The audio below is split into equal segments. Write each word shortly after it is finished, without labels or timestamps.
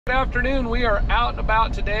Afternoon, we are out and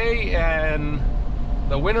about today and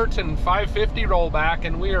the Winterton 550 rollback,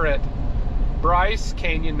 and we are at Bryce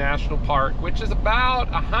Canyon National Park, which is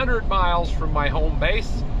about 100 miles from my home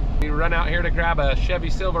base. We run out here to grab a Chevy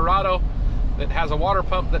Silverado that has a water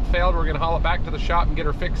pump that failed. We're going to haul it back to the shop and get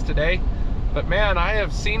her fixed today. But man, I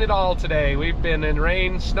have seen it all today. We've been in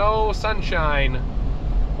rain, snow, sunshine.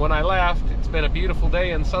 When I left, it's been a beautiful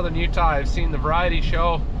day in southern Utah. I've seen the variety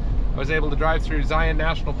show. I was able to drive through Zion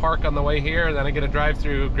National Park on the way here, then I get to drive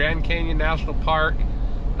through Grand Canyon National Park,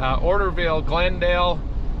 Orderville, Glendale.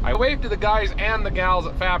 I waved to the guys and the gals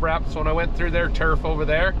at Fab Wraps when I went through their turf over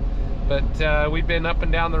there, but we've been up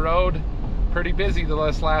and down the road pretty busy the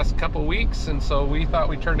last couple weeks, and so we thought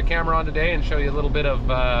we'd turn the camera on today and show you a little bit of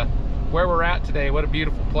where we're at today. What a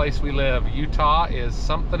beautiful place we live. Utah is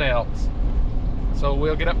something else. So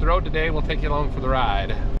we'll get up the road today and we'll take you along for the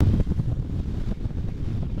ride.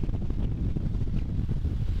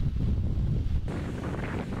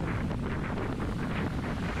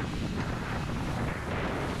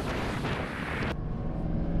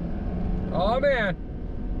 Oh man,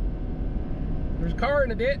 there's a car in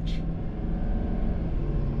the ditch.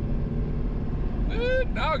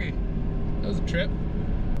 Good doggy. That was a trip.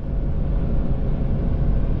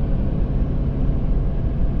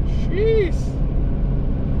 Jeez.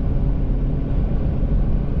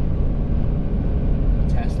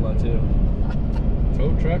 Tesla too.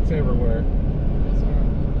 Tow trucks everywhere.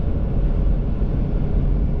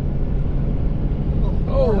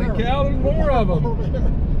 Holy cow, there's more of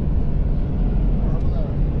them.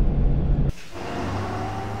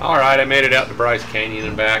 Alright, I made it out to Bryce Canyon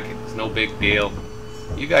and back. It's no big deal.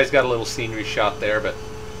 You guys got a little scenery shot there, but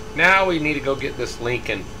now we need to go get this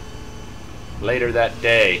Lincoln later that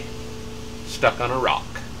day stuck on a rock.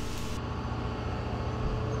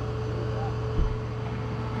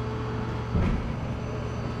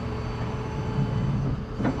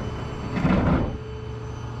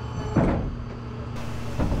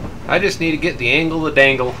 I just need to get the angle to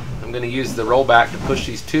dangle. I'm going to use the rollback to push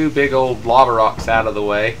these two big old lava rocks out of the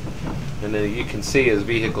way, and then you can see his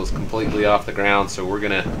vehicle's completely off the ground, so we're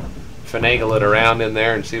going to finagle it around in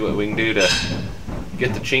there and see what we can do to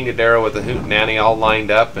get the Chingadera with the hootenanny all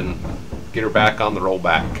lined up and get her back on the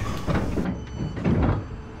rollback.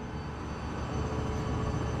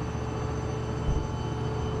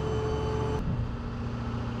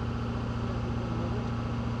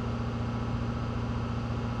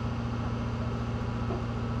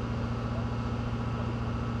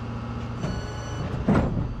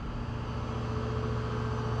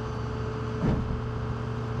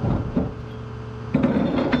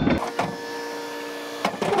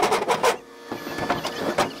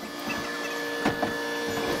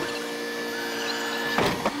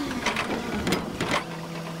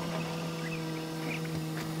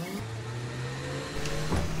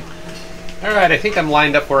 Alright, I think I'm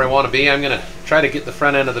lined up where I want to be. I'm going to try to get the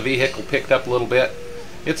front end of the vehicle picked up a little bit.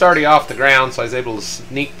 It's already off the ground, so I was able to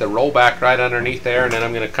sneak the rollback right underneath there, and then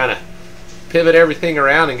I'm going to kind of pivot everything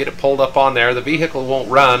around and get it pulled up on there. The vehicle won't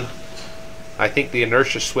run. I think the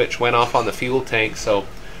inertia switch went off on the fuel tank, so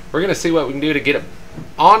we're going to see what we can do to get it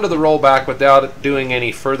onto the rollback without it doing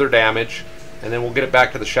any further damage, and then we'll get it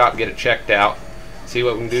back to the shop, get it checked out, see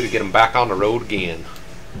what we can do to get them back on the road again.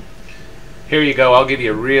 Here you go. I'll give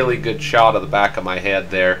you a really good shot of the back of my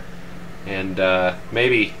head there, and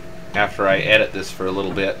maybe after I edit this for a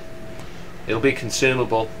little bit it'll be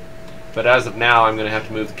consumable, but as of now I'm going to have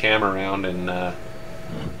to move the camera around, and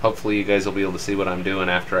hopefully you guys will be able to see what I'm doing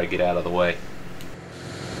after I get out of the way.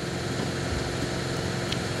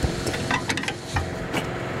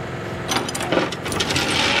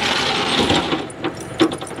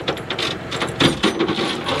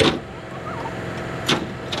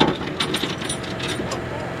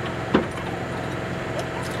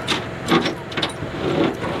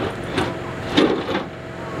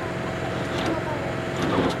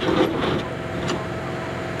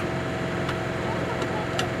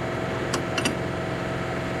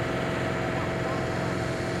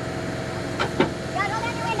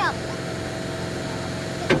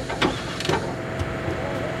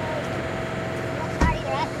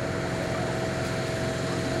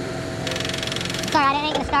 It's alright, it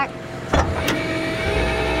ain't gonna start.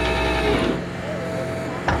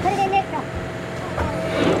 Put it in neutral.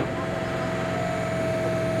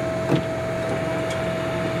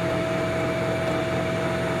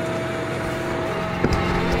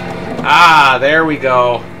 Ah, there we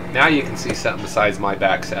go. Now you can see something besides my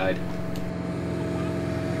backside.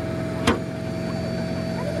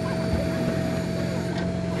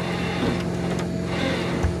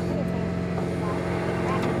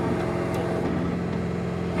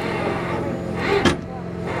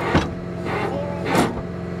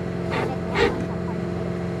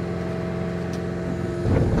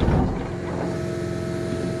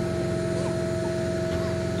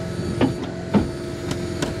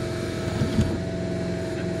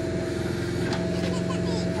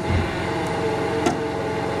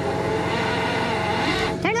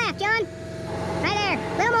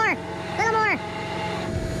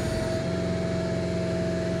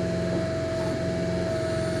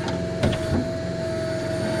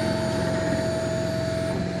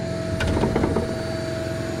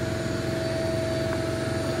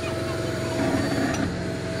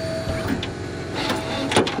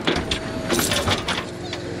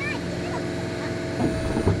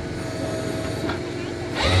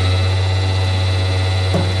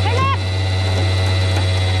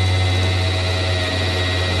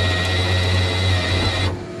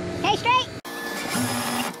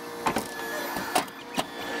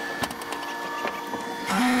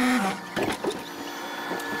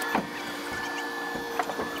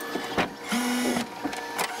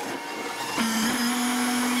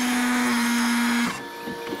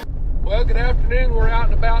 Well, good afternoon. We're out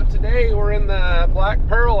and about today. We're in the Black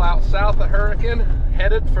Pearl out south of Hurricane,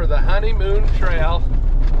 headed for the Honeymoon Trail.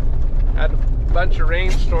 Had a bunch of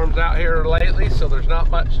rainstorms out here lately, so there's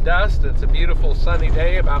not much dust. It's a beautiful sunny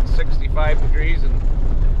day, about 65 degrees in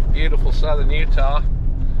beautiful southern Utah.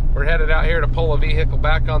 We're headed out here to pull a vehicle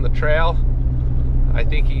back on the trail. I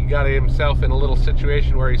think he got himself in a little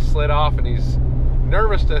situation where he slid off, and he's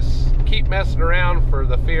nervous to keep messing around for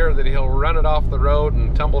the fear that he'll run it off the road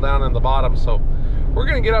and tumble down in the bottom. So we're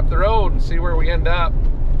gonna get up the road and see where we end up,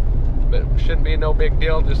 but it shouldn't be no big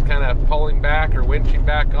deal, just kind of pulling back or winching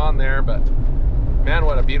back on there. But man,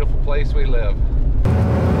 what a beautiful place we live.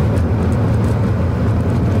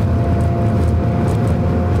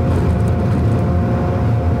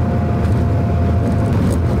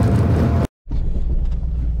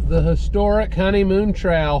 The historic Honeymoon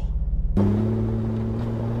Trail.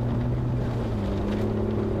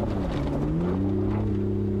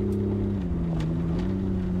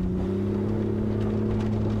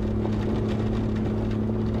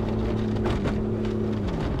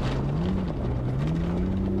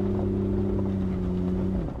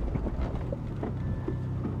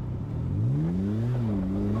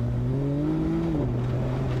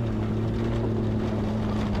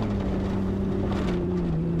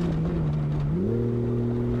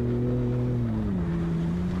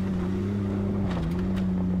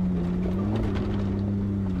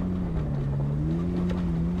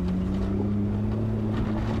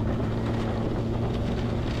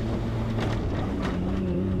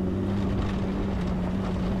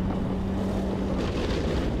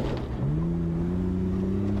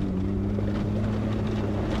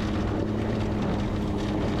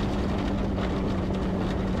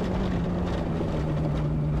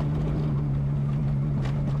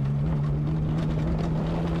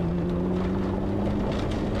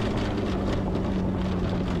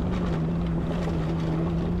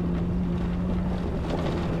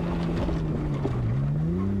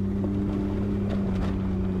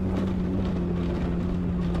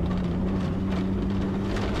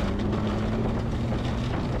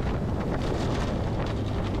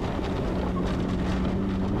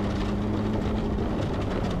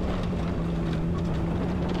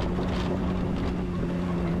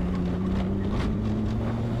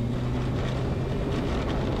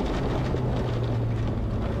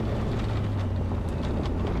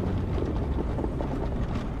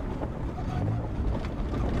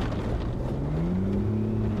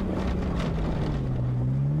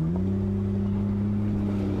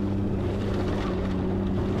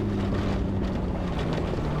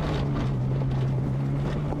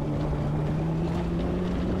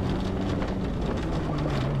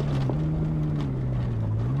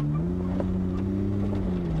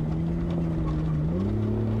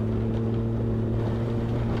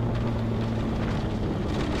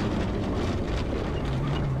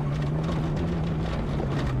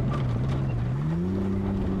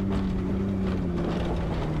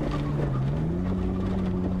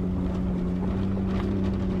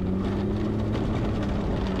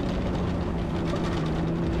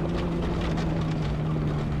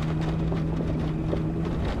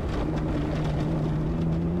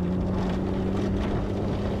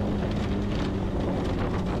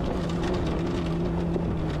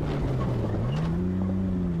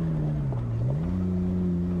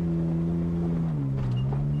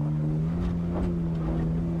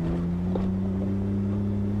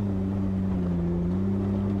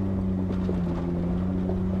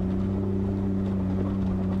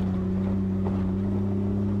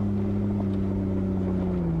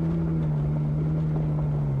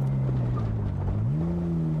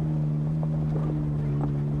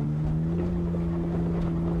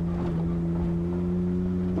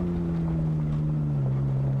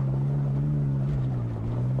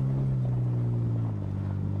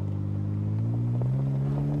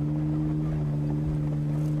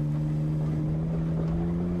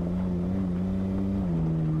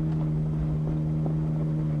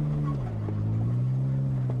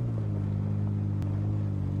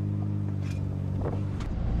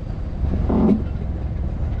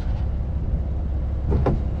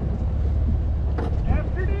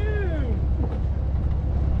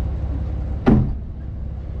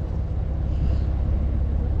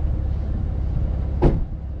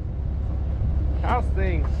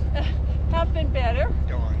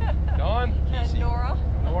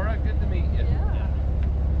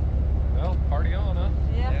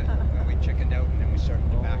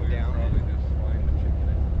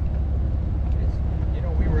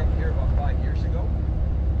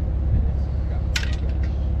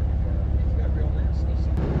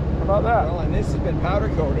 this has been powder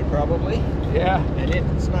coated probably. Yeah. And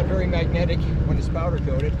it's not very magnetic when it's powder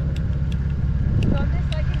coated. So on this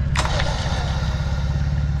I can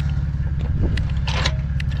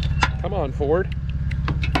Come on, Ford.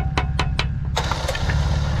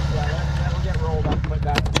 Yeah, that'll get rolled up and put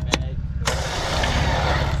back in the bag.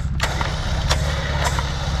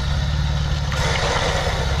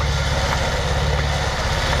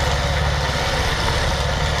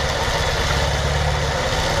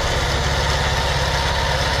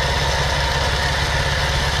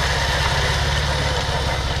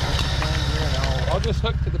 I'll just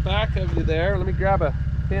hook to the back of you there. Let me grab a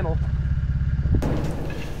pennel.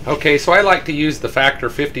 Okay, so I like to use the Factor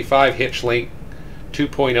 55 hitch link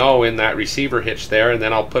 2.0 in that receiver hitch there, and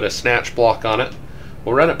then I'll put a snatch block on it.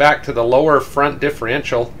 We'll run it back to the lower front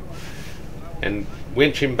differential and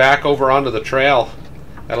winch him back over onto the trail.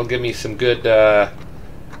 That'll give me some good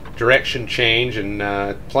direction change and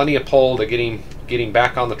plenty of pull to get him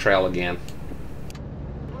back on the trail again.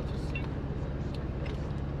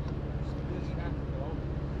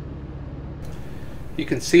 You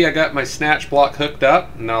can see I got my snatch block hooked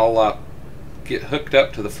up, and I'll get hooked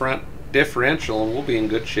up to the front differential and we'll be in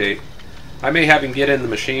good shape. I may have him get in the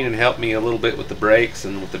machine and help me a little bit with the brakes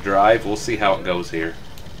and with the drive. We'll see how it goes here.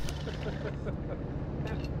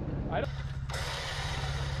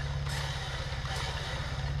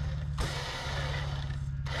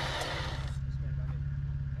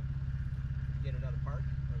 Get it out of park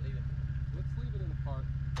or leave it? Let's leave it in the park.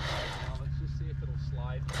 Now let's just see if it'll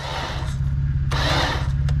slide.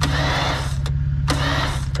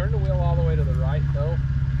 Turn the wheel all the way to the right though,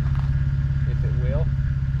 if it will.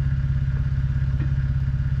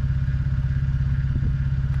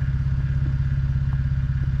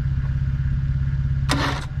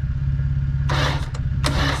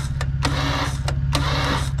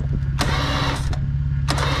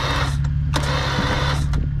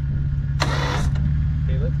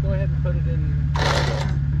 Okay, let's go ahead and put it in.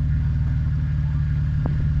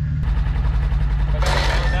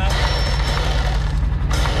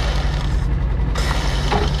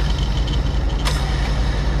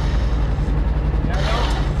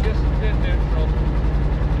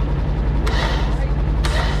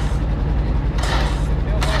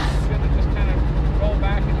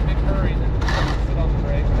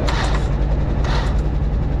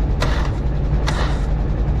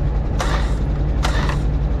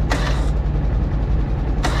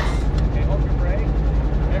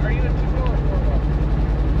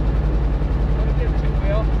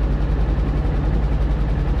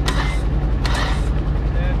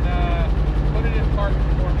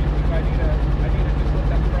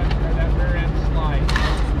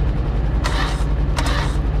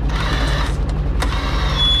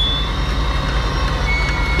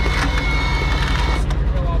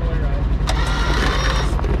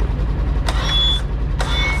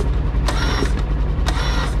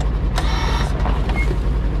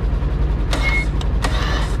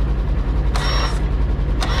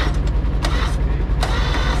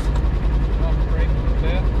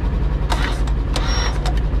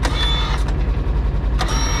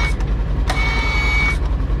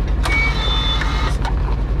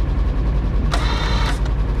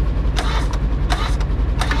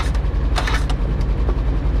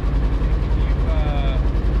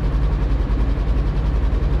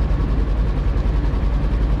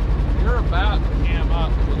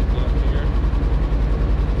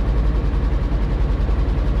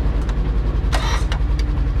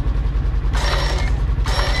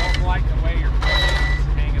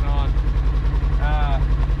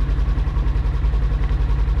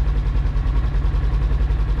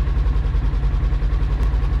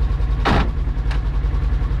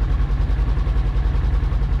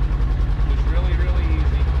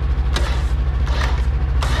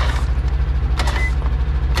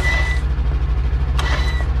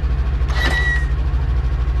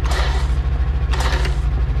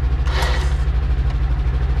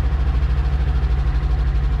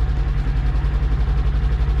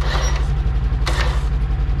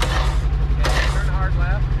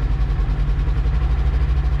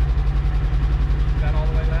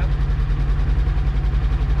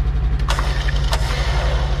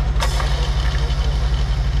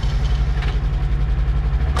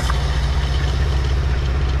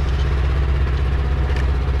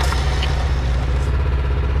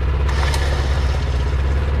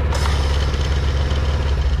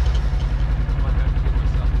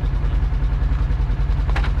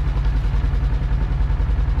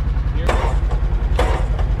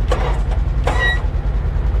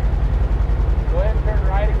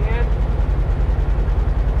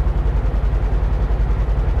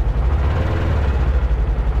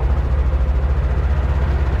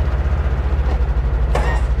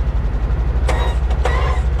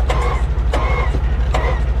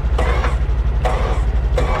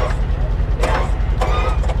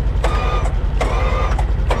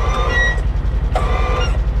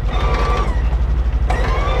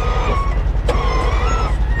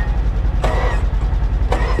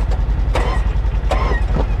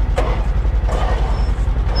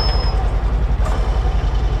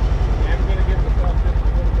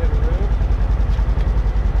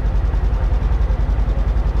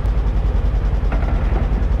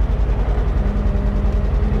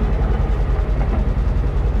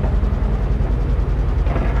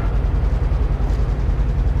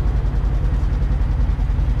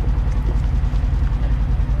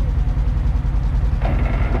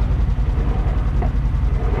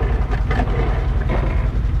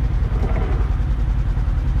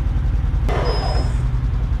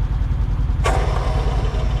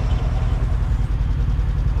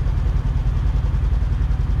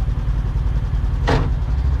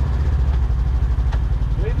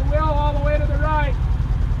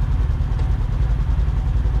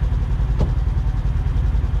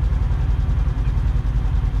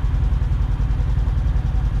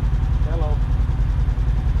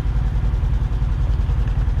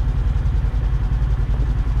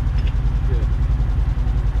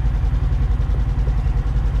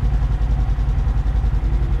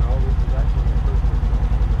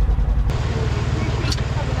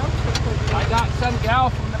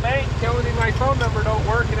 phone number don't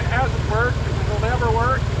work, and it hasn't worked, and it'll never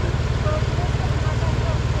work.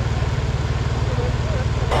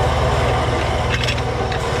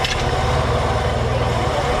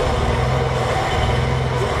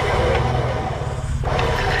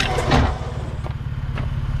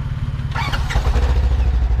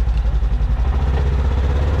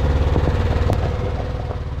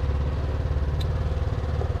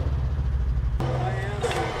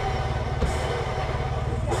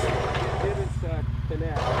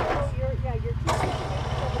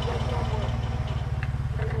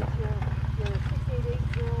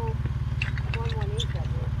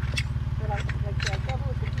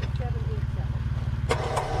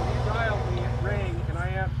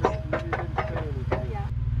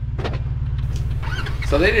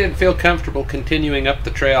 So they didn't feel comfortable continuing up the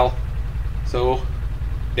trail, so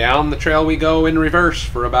down the trail we go in reverse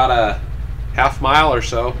for about a half mile or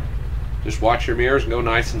so. Just watch your mirrors and go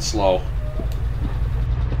nice and slow.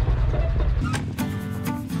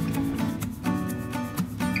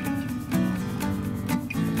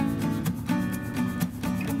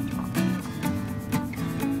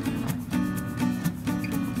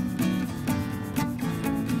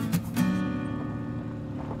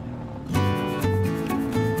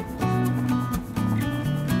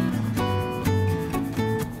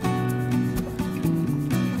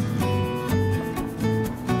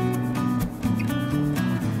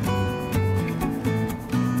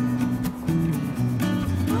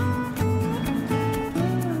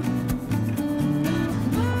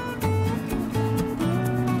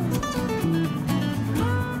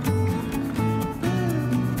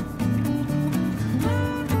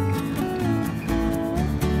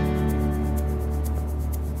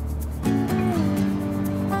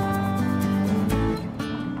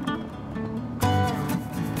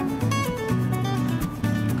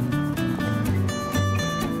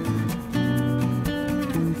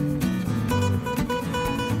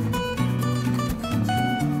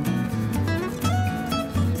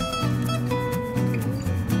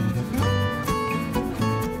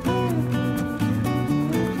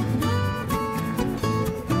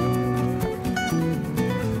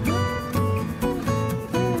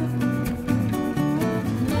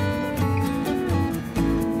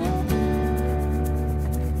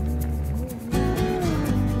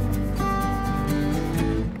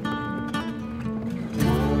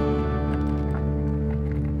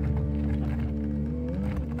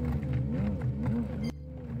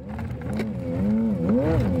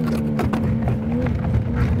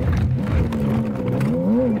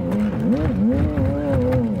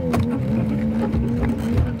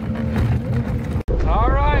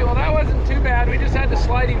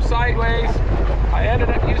 Sideways. I ended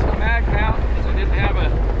up using a mag mount because I didn't have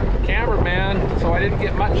a cameraman, so I didn't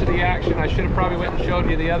get much of the action. I should have probably went and showed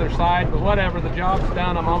you the other side, but whatever, the job's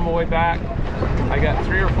done. I'm on my way back. I got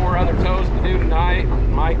 3 or 4 other tows to do tonight.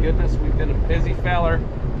 My goodness, we've been a busy feller.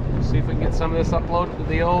 See if we can get some of this uploaded to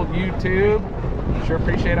the old YouTube. Sure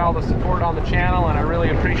appreciate all the support on the channel, and I really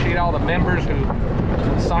appreciate all the members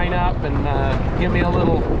who sign up and give me a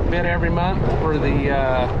little bit every month for the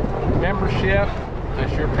membership. I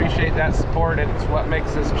sure appreciate that support. It's what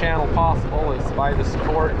makes this channel possible, is by the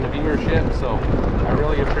support and the viewership, so I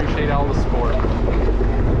really appreciate all the support.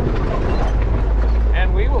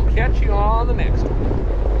 And we will catch you on the next one.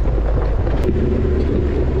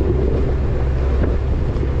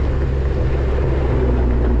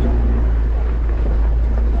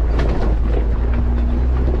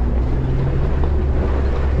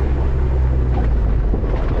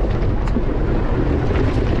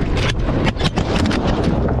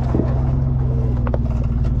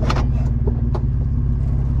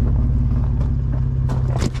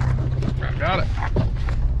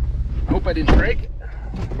 I didn't break it.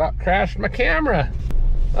 About crashed my camera.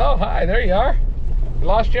 Oh, hi, there you are. We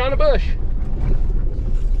lost you on the bush.